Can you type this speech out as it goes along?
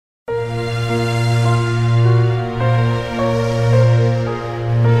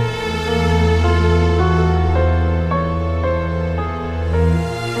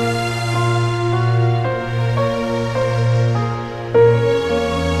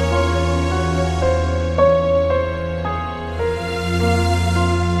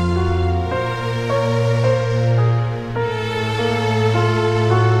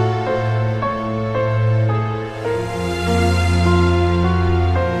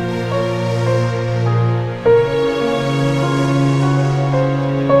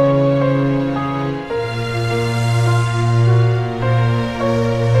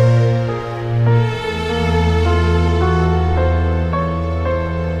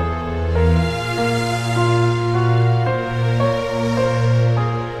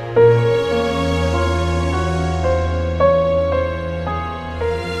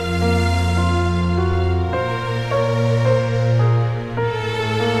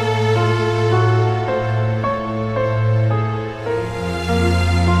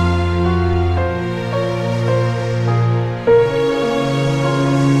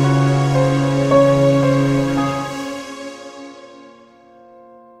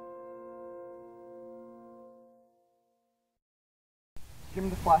Give him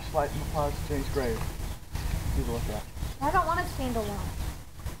the flashlight and the flowers to Jenny's grave. He's a look at. I don't want to stand alone.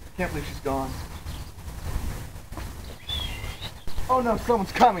 I can't believe she's gone. Oh no,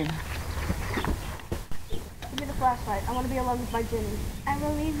 someone's coming. Give me the flashlight. I want to be alone with my Jenny. I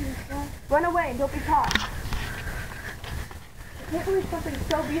believe you, sir. Run away and don't be caught. I can't believe something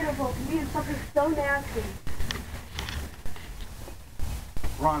so beautiful can be in something so nasty.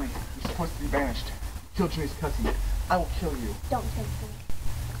 Ronnie, you're supposed to be banished. Kill Jenny's cousin. I will kill you. Don't take me.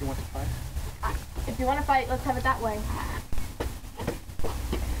 You want to fight? If you want to fight, let's have it that way.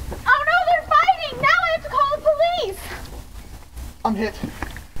 Oh no, they're fighting! Now I have to call the police! I'm hit.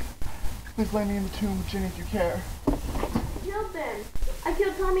 Please lay me in the tomb with Jenny if you care. Killed them. I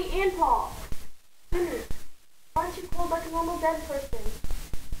killed Tommy and Paul. Henry, why aren't you cold like a normal dead person?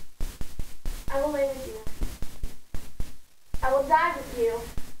 I will lay with you. I will die with you.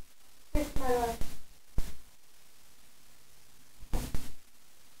 Kiss my love.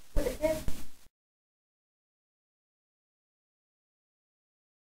 With a kiss.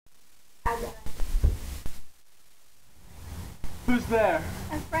 I die. Who's there?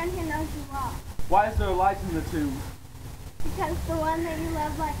 A friend who knows you well. Why is there a light in the tomb? Because the one that you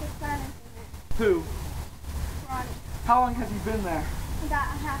love like a son is in Who? it. Ronnie. How long has he been there? About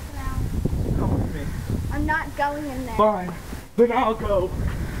a half an hour. Come with me. I'm not going in there. Fine. Then I'll go.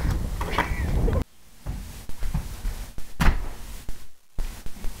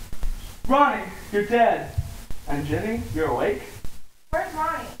 Ronnie, you're dead. And Jenny, you're awake? Where's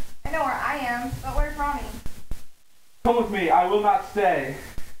Ronnie? I know where I am, but where's Ronnie? Come with me. I will not stay.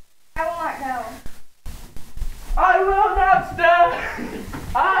 I will not go. I will not stay!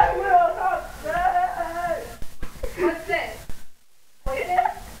 I will not stay! What's this? Poison?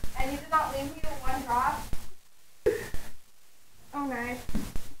 And you did not leave me with one drop? Oh no.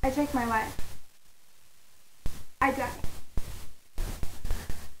 I take my life. I die.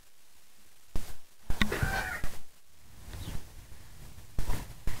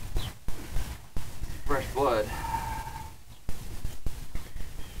 Fresh blood.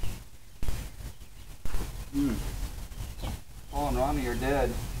 Paul and Ronnie are dead.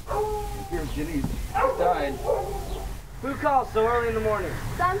 Here's Jenny's. Died. Who calls so early in the morning?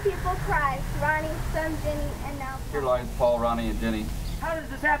 Some people cry. Ronnie, some Jenny, and now Here lies Paul, Ronnie, and Jenny. How does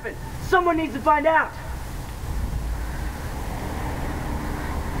this happen? Someone needs to find out.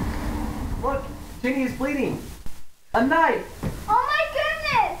 Look, Jenny is bleeding. A knife. Oh my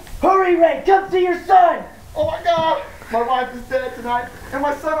goodness! Hurry, Ray, come see your son. Oh my god! My wife is dead tonight, and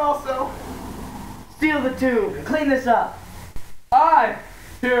my son also. Steal the tomb and clean this up. I,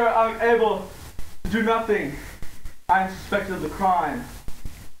 here, unable to do nothing. I am suspected of the crime.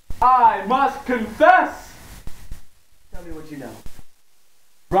 I must confess! Tell me what you know.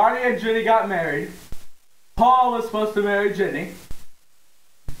 Ronnie and Jenny got married. Paul was supposed to marry Jenny.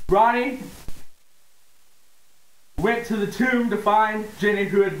 Ronnie went to the tomb to find Jenny,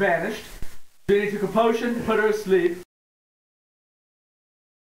 who had vanished. Jenny took a potion to put her asleep.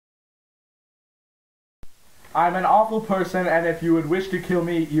 I'm an awful person, and if you would wish to kill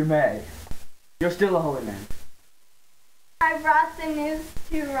me, you may. You're still a holy man. I brought the news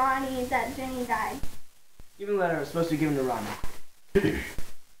to Ronnie that Jenny died. Even the letter was supposed to be given to Ronnie.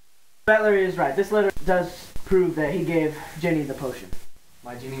 That Larry is right. This letter does prove that he gave Jenny the potion.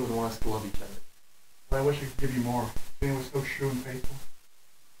 My Jenny would want us to love each other. But I wish I could give you more. Jenny was so true and faithful.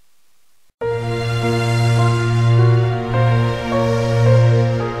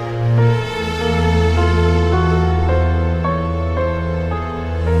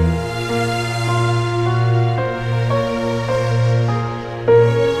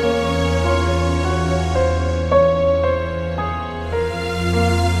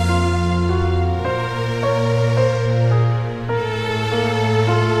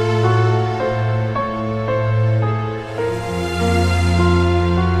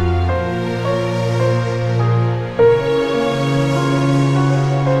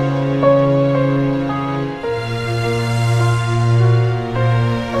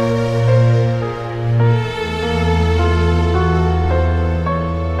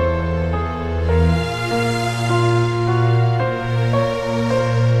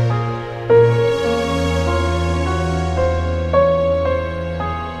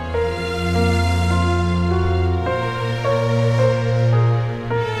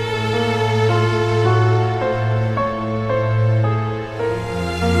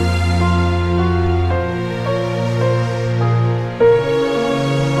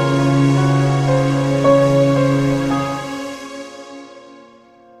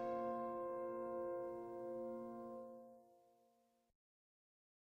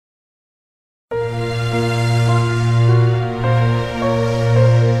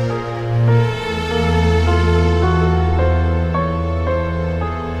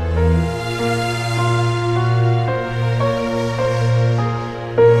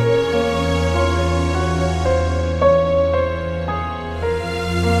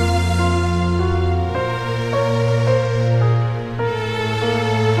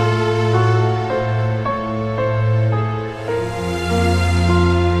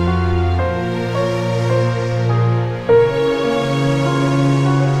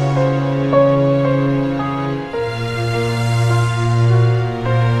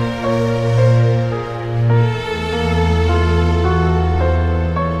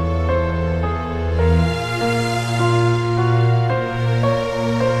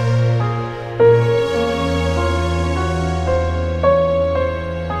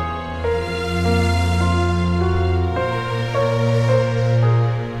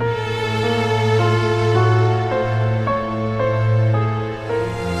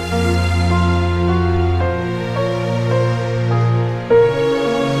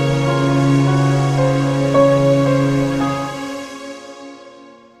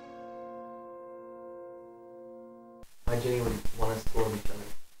 My Ginny would want us to love each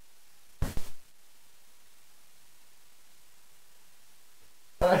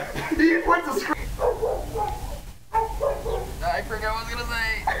other. You went to scream. I forgot what I was gonna say.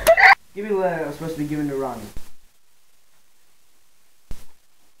 Give me the letter that was supposed to be given to Ronnie.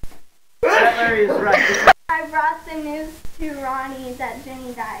 That Larry is right. I brought the news to Ronnie that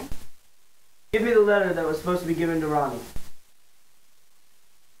Jenny died. Give me the letter that was supposed to be given to Ronnie.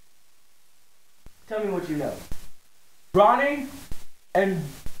 Tell me what you know. Ronnie and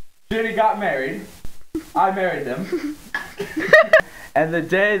Jenny got married. I married them. And the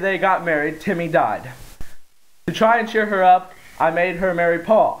day they got married, Timmy died. To try and cheer her up, I made her marry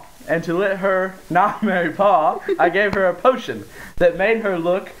Paul. And to let her not marry Paul, I gave her a potion that made her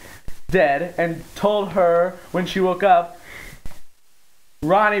look dead and told her when she woke up,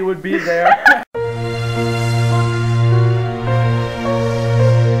 Ronnie would be there.